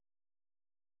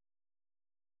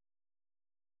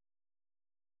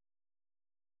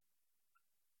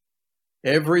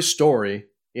Every story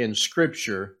in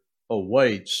Scripture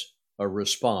awaits a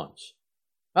response.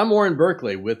 I'm Warren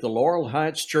Berkeley with the Laurel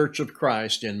Heights Church of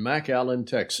Christ in McAllen,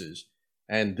 Texas,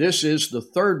 and this is the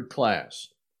third class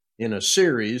in a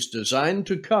series designed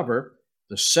to cover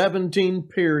the 17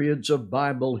 periods of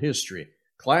Bible history.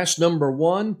 Class number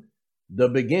 1, the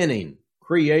beginning,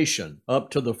 creation, up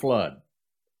to the flood.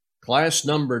 Class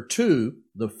number 2,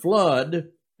 the flood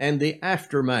and the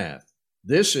aftermath.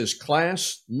 This is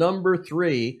class number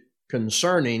 3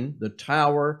 concerning the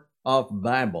Tower of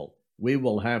Babel. We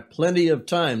will have plenty of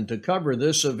time to cover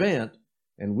this event,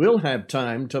 and we'll have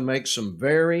time to make some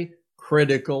very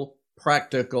critical,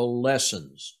 practical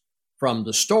lessons from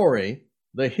the story,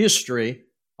 the history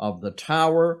of the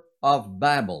Tower of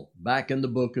Babel, back in the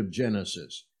book of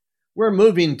Genesis. We're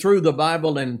moving through the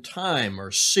Bible in time or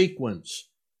sequence.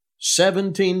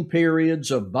 17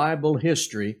 periods of Bible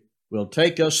history will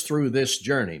take us through this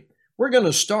journey. We're going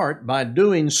to start by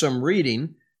doing some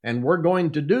reading, and we're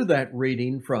going to do that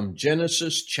reading from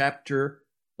Genesis chapter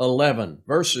 11,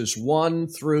 verses 1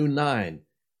 through 9.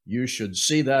 You should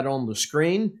see that on the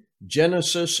screen.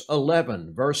 Genesis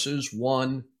 11, verses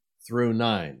 1 through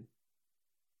 9.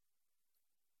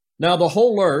 Now the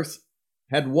whole earth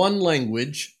had one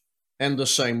language and the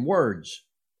same words.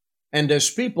 And as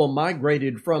people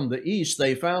migrated from the east,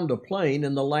 they found a plain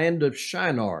in the land of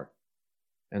Shinar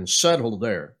and settled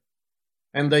there.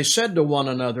 And they said to one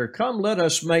another, "Come, let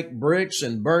us make bricks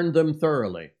and burn them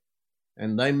thoroughly."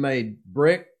 And they made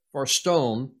brick for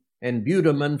stone and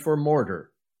bitumen for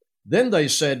mortar. Then they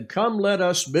said, "Come, let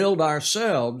us build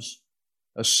ourselves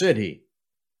a city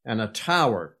and a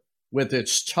tower with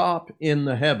its top in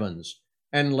the heavens,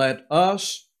 and let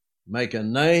us make a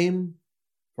name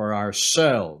for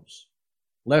ourselves,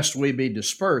 lest we be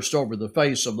dispersed over the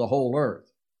face of the whole earth."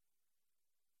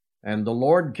 And the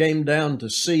Lord came down to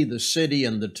see the city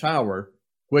and the tower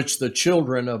which the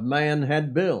children of man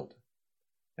had built.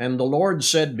 And the Lord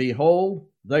said, "Behold,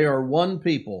 they are one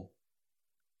people,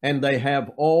 and they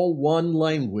have all one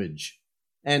language,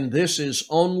 and this is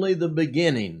only the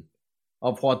beginning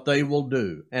of what they will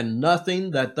do, and nothing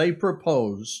that they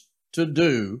propose to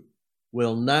do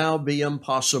will now be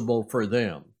impossible for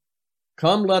them.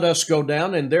 Come, let us go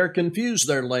down and there confuse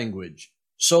their language,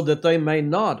 so that they may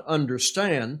not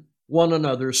understand one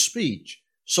another's speech."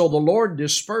 So the Lord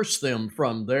dispersed them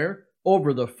from there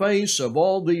over the face of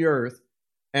all the earth,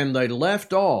 and they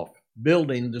left off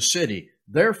building the city.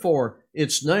 Therefore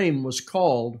its name was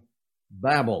called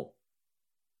Babel,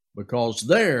 because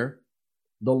there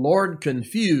the Lord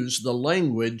confused the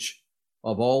language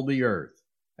of all the earth.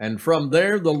 And from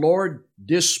there the Lord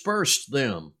dispersed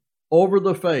them over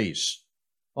the face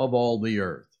of all the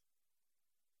earth.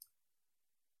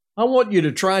 I want you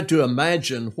to try to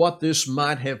imagine what this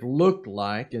might have looked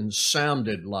like and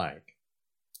sounded like.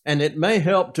 And it may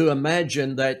help to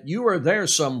imagine that you are there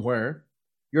somewhere.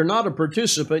 You're not a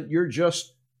participant, you're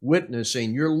just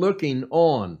witnessing. You're looking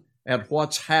on at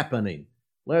what's happening.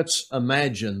 Let's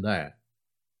imagine that.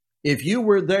 If you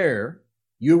were there,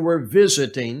 you were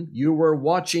visiting, you were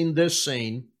watching this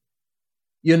scene,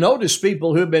 you notice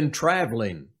people who've been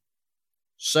traveling,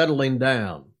 settling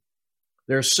down.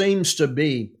 There seems to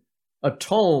be a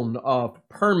tone of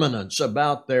permanence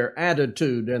about their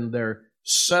attitude and their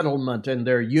settlement and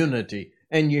their unity.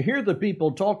 And you hear the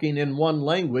people talking in one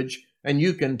language, and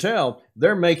you can tell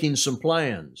they're making some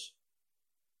plans.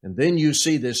 And then you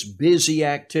see this busy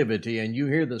activity, and you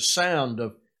hear the sound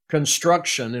of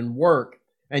construction and work,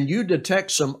 and you detect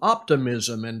some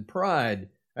optimism and pride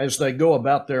as they go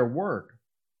about their work.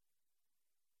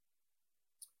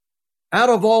 Out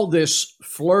of all this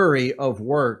flurry of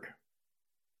work,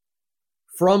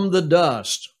 from the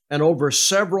dust, and over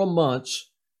several months,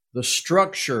 the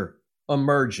structure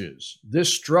emerges.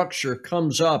 This structure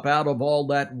comes up out of all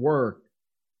that work.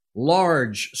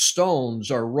 Large stones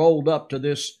are rolled up to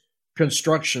this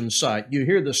construction site. You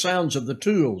hear the sounds of the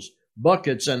tools,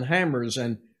 buckets and hammers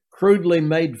and crudely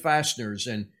made fasteners,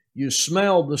 and you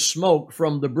smell the smoke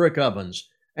from the brick ovens,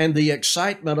 and the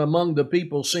excitement among the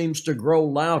people seems to grow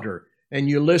louder, and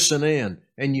you listen in,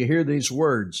 and you hear these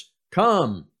words,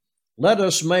 "Come, let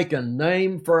us make a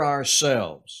name for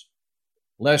ourselves,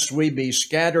 lest we be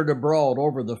scattered abroad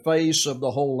over the face of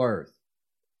the whole earth."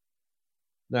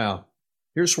 Now,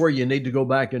 here's where you need to go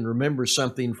back and remember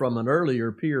something from an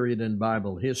earlier period in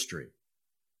Bible history.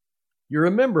 You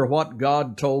remember what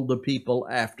God told the people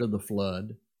after the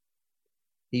flood?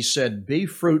 He said, "Be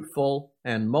fruitful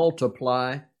and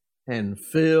multiply and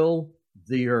fill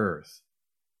the earth."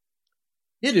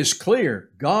 It is clear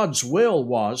God's will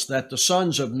was that the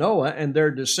sons of Noah and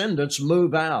their descendants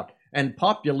move out and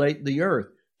populate the earth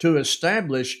to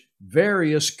establish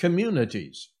various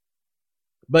communities.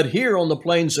 But here on the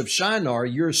plains of Shinar,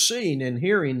 you're seeing and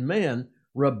hearing men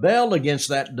rebel against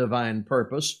that divine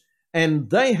purpose, and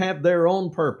they have their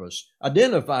own purpose,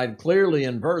 identified clearly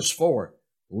in verse 4.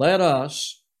 Let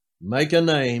us make a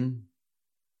name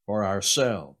for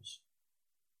ourselves.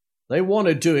 They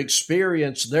wanted to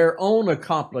experience their own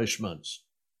accomplishments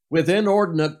with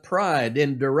inordinate pride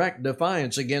in direct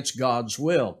defiance against God's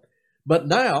will. But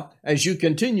now, as you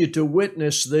continue to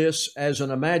witness this as an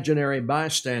imaginary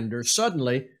bystander,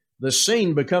 suddenly the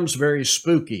scene becomes very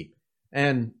spooky,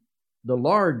 and the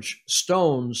large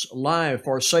stones lie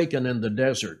forsaken in the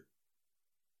desert.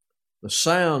 The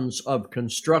sounds of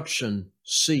construction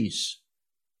cease.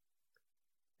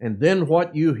 And then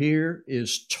what you hear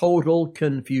is total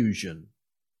confusion.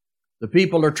 The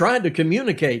people are trying to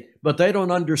communicate, but they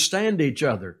don't understand each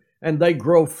other, and they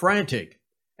grow frantic.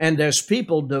 And as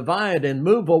people divide and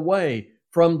move away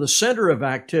from the center of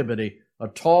activity, a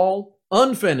tall,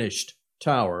 unfinished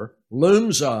tower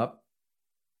looms up,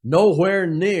 nowhere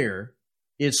near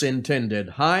its intended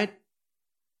height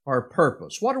or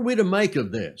purpose. What are we to make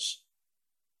of this?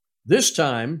 This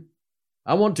time,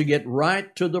 I want to get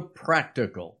right to the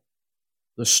practical.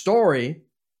 The story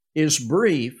is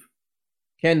brief,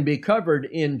 can be covered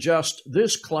in just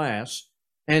this class,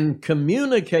 and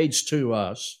communicates to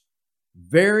us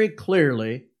very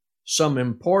clearly some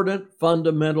important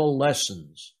fundamental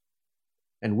lessons.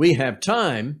 And we have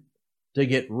time to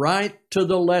get right to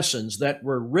the lessons that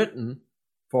were written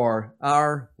for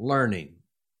our learning.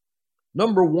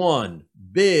 Number one,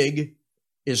 big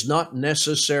is not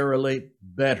necessarily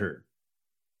better.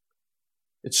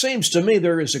 It seems to me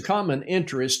there is a common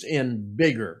interest in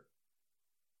bigger.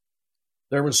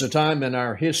 There was a time in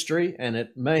our history, and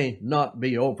it may not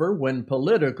be over, when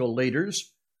political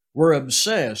leaders were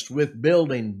obsessed with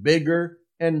building bigger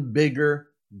and bigger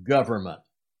government.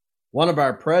 One of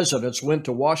our presidents went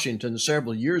to Washington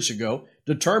several years ago,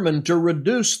 determined to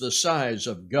reduce the size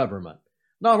of government,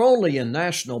 not only in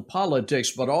national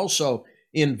politics, but also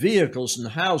in vehicles and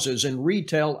houses and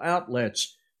retail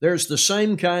outlets. There's the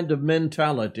same kind of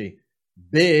mentality,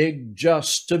 big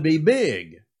just to be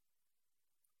big.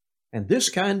 And this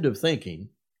kind of thinking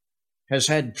has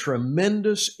had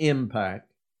tremendous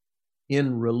impact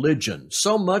in religion,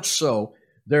 so much so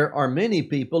there are many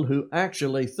people who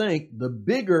actually think the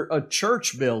bigger a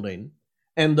church building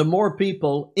and the more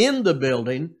people in the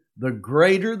building, the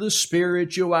greater the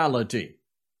spirituality.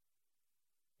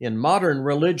 In modern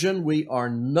religion, we are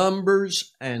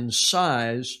numbers and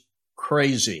size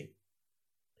crazy.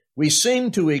 We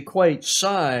seem to equate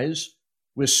size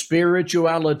with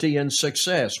spirituality and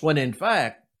success, when in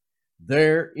fact,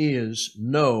 there is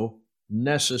no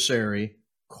necessary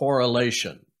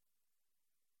correlation.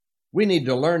 We need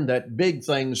to learn that big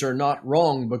things are not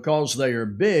wrong because they are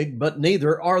big, but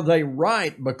neither are they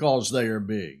right because they are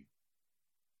big.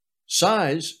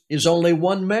 Size is only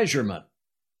one measurement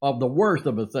of the worth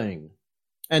of a thing,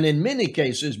 and in many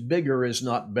cases, bigger is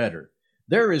not better.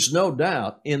 There is no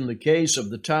doubt in the case of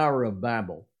the Tower of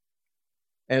Babel,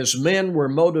 as men were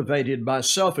motivated by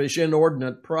selfish,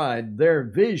 inordinate pride, their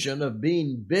vision of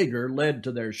being bigger led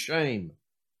to their shame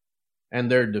and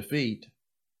their defeat.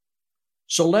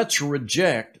 So let's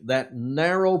reject that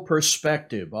narrow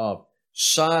perspective of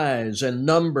size and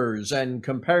numbers and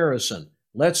comparison.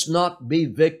 Let's not be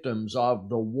victims of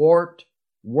the warped,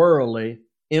 worldly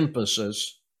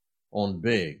emphasis on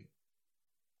big.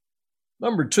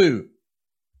 Number two,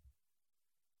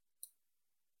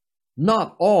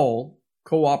 not all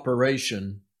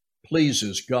cooperation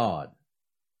pleases God.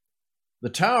 The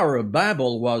Tower of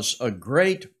Babel was a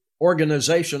great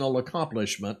organizational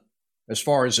accomplishment as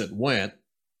far as it went,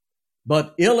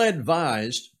 but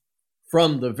ill-advised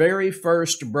from the very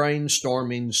first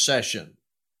brainstorming session.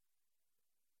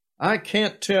 I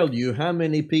can't tell you how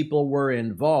many people were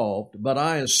involved, but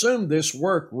I assume this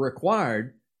work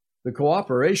required the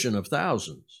cooperation of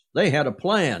thousands. They had a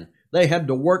plan. They had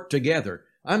to work together.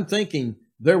 I'm thinking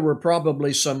there were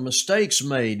probably some mistakes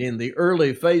made in the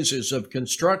early phases of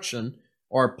construction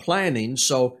or planning,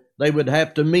 so they would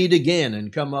have to meet again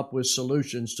and come up with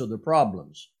solutions to the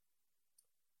problems.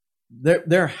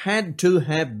 There had to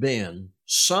have been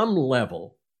some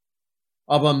level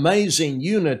of amazing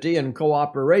unity and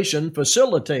cooperation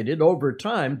facilitated over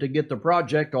time to get the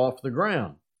project off the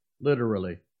ground,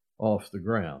 literally off the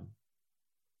ground.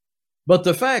 But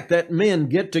the fact that men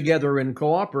get together and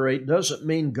cooperate doesn't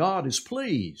mean God is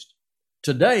pleased.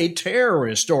 Today,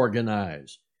 terrorists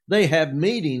organize. They have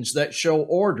meetings that show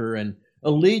order and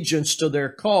allegiance to their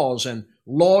cause and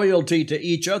loyalty to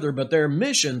each other, but their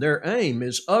mission, their aim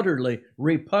is utterly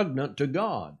repugnant to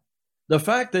God. The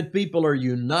fact that people are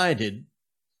united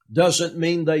doesn't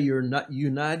mean they are not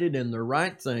united in the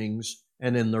right things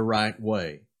and in the right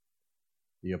way.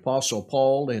 The Apostle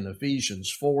Paul in Ephesians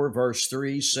 4 verse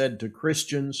 3 said to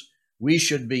Christians, we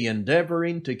should be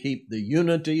endeavoring to keep the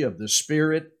unity of the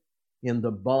Spirit in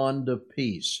the bond of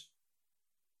peace.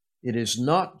 It is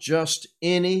not just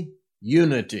any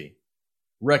unity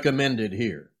recommended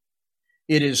here.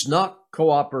 It is not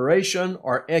cooperation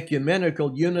or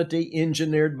ecumenical unity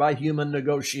engineered by human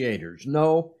negotiators.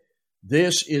 No,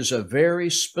 this is a very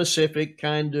specific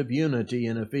kind of unity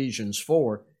in Ephesians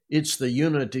 4. It's the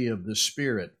unity of the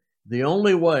Spirit. The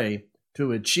only way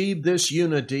to achieve this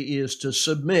unity is to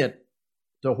submit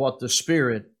to what the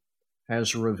Spirit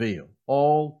has revealed.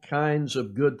 All kinds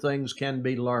of good things can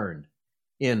be learned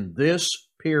in this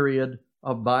period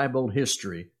of Bible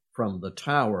history from the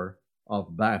Tower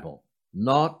of Babel.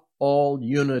 Not all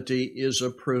unity is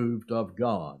approved of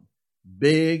God.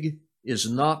 Big is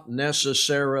not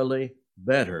necessarily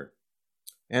better.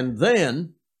 And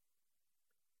then,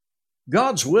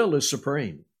 God's will is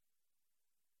supreme.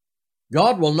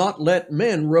 God will not let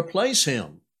men replace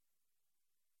Him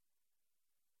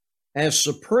as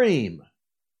supreme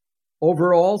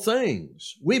over all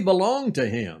things. We belong to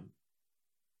Him.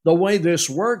 The way this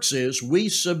works is we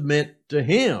submit to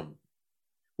Him.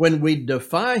 When we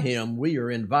defy Him, we are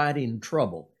inviting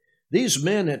trouble. These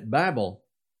men at Babel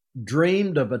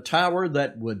dreamed of a tower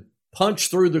that would punch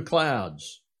through the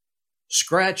clouds,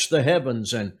 scratch the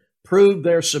heavens, and prove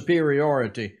their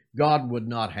superiority. God would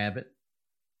not have it.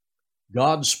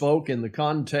 God spoke in the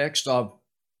context of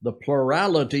the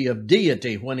plurality of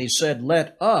deity when He said,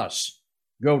 let us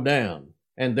go down,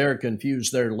 and there confuse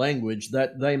their language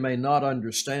that they may not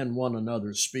understand one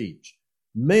another's speech.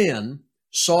 Men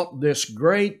sought this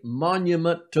great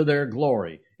monument to their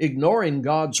glory, ignoring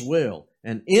God's will,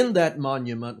 and in that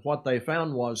monument what they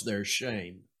found was their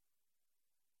shame.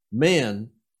 Men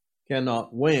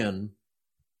cannot win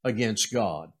against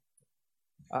God.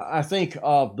 I think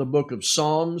of the book of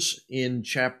Psalms in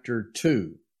chapter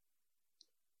 2.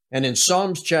 And in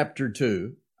Psalms chapter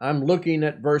 2, I'm looking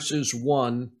at verses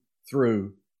 1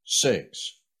 through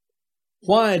 6.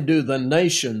 Why do the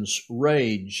nations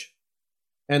rage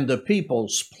and the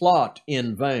peoples plot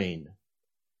in vain?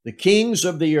 The kings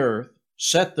of the earth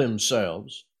set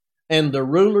themselves, and the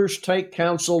rulers take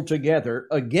counsel together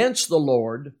against the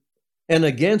Lord and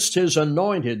against His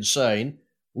anointed, saying,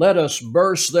 let us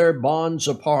burst their bonds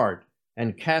apart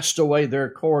and cast away their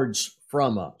cords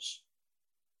from us.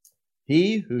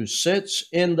 He who sits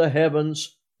in the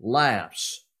heavens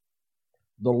laughs.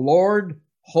 The Lord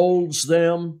holds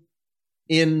them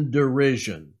in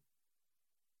derision.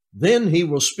 Then He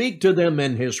will speak to them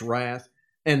in His wrath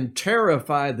and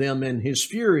terrify them in His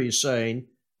fury, saying,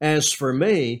 as for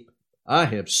me, I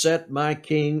have set my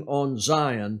king on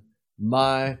Zion,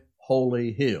 my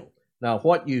holy hill. Now,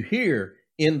 what you hear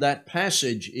in that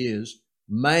passage is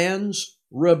man's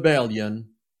rebellion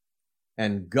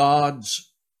and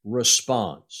God's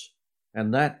response.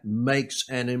 And that makes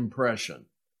an impression.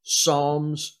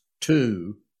 Psalms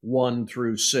 2, 1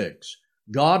 through 6.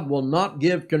 God will not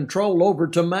give control over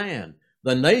to man.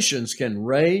 The nations can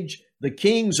rage. The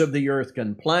kings of the earth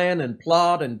can plan and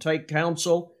plot and take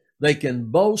counsel. They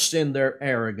can boast in their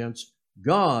arrogance.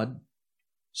 God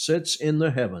sits in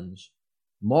the heavens,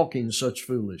 mocking such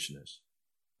foolishness.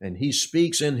 And He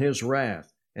speaks in His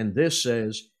wrath. And this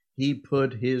says, He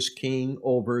put His king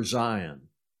over Zion.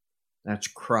 That's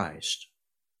Christ.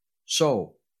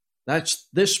 So, that's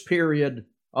this period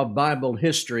of Bible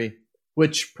history,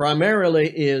 which primarily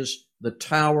is the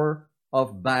Tower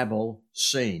of Babel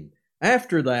scene.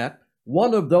 After that,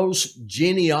 one of those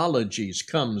genealogies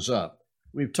comes up.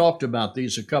 We've talked about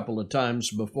these a couple of times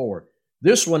before.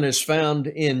 This one is found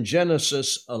in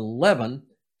Genesis 11,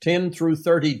 10 through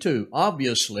 32.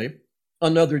 Obviously,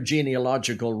 another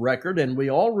genealogical record, and we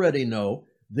already know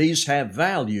these have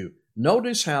value.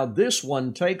 Notice how this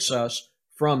one takes us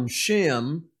from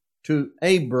Shem to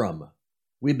Abram.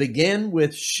 We begin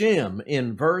with Shem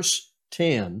in verse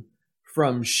 10,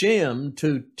 from Shem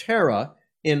to Terah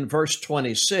in verse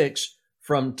 26,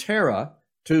 from Terah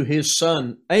to his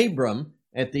son Abram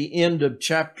at the end of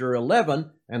chapter 11,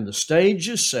 and the stage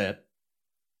is set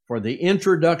for the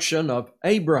introduction of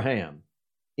Abraham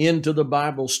into the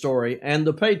Bible story and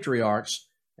the patriarchs,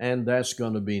 and that's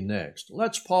going to be next.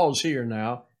 Let's pause here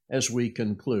now as we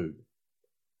conclude.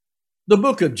 The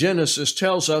book of Genesis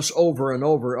tells us over and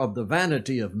over of the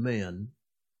vanity of men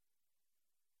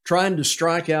trying to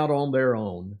strike out on their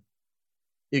own,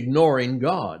 ignoring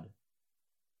God.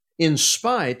 In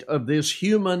spite of this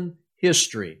human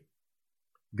history,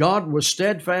 God was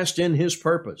steadfast in His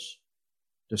purpose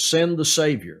to send the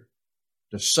Savior,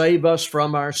 to save us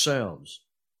from ourselves,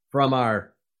 from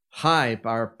our hype,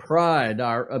 our pride,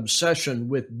 our obsession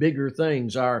with bigger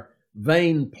things, our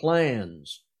vain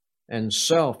plans, and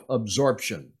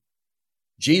self-absorption.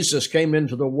 Jesus came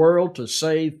into the world to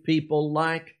save people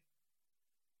like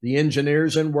the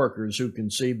engineers and workers who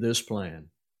conceived this plan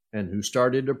and who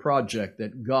started a project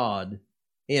that God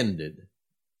ended.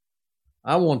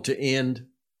 I want to end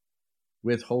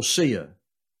with Hosea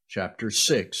chapter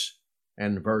 6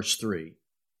 and verse 3.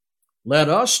 Let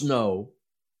us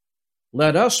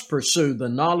pursue the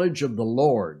knowledge of the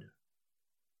Lord.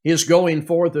 His going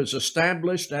forth is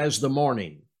established as the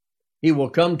morning. He will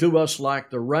come to us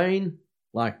like the rain,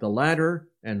 like the latter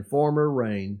and former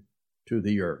rain to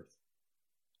the earth.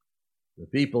 The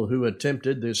people who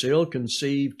attempted this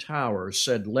ill-conceived tower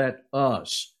said, let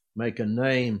us make a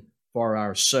name for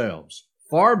ourselves.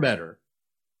 Far better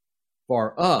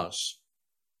for us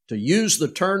to use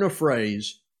the turn of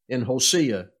phrase in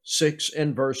Hosea 6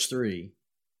 and verse 3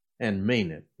 and mean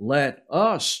it. Let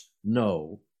us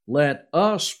know, let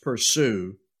us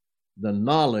pursue the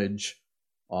knowledge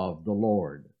of the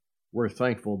Lord. We're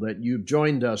thankful that you've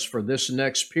joined us for this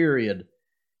next period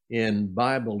in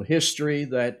Bible history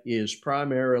that is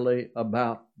primarily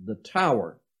about the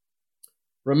tower.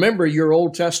 Remember, your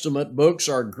Old Testament books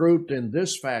are grouped in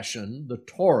this fashion: the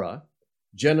Torah,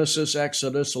 Genesis,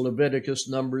 Exodus, Leviticus,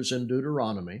 Numbers, and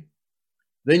Deuteronomy.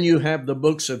 Then you have the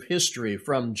books of history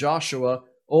from Joshua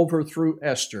over through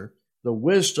Esther, the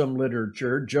wisdom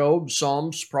literature, Job,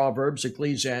 Psalms, Proverbs,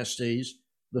 Ecclesiastes,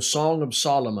 the Song of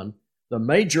Solomon, the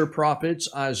major prophets,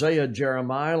 Isaiah,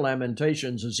 Jeremiah,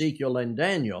 Lamentations, Ezekiel, and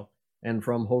Daniel, and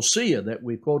from Hosea that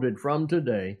we quoted from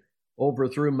today, over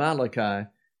through Malachi,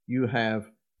 you have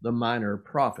the minor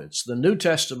prophets. The New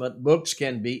Testament books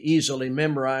can be easily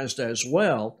memorized as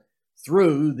well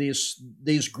through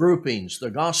these groupings,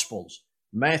 the Gospels,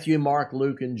 Matthew, Mark,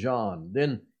 Luke, and John,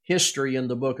 then history in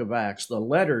the book of Acts, the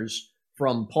letters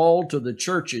from Paul to the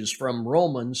churches, from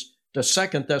Romans to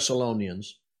 2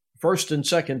 Thessalonians, 1 and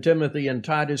 2 Timothy and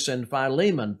Titus and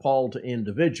Philemon, Paul to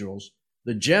individuals,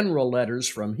 the general letters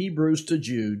from Hebrews to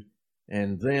Jude,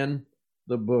 and then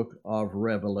the book of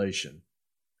Revelation.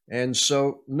 And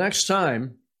so next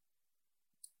time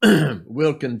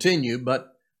we'll continue,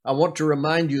 but I want to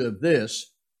remind you of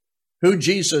this: who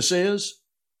Jesus is,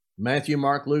 Matthew,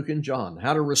 Mark, Luke, and John.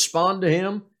 How to respond to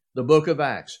him, the book of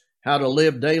Acts. How to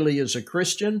live daily as a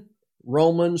Christian,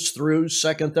 Romans through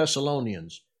 2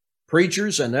 Thessalonians.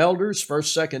 Preachers and elders, 1,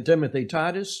 2 Timothy,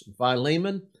 Titus,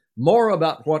 Philemon. More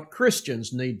about what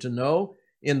Christians need to know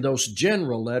in those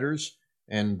general letters,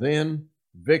 and then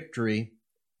victory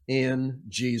in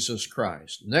Jesus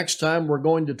Christ. Next time we're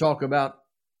going to talk about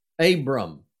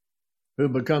Abram, who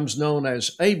becomes known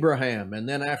as Abraham, and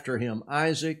then after him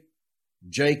Isaac,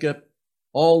 Jacob,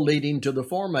 all leading to the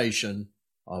formation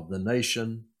of the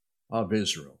nation of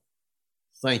Israel.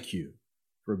 Thank you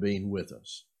for being with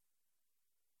us.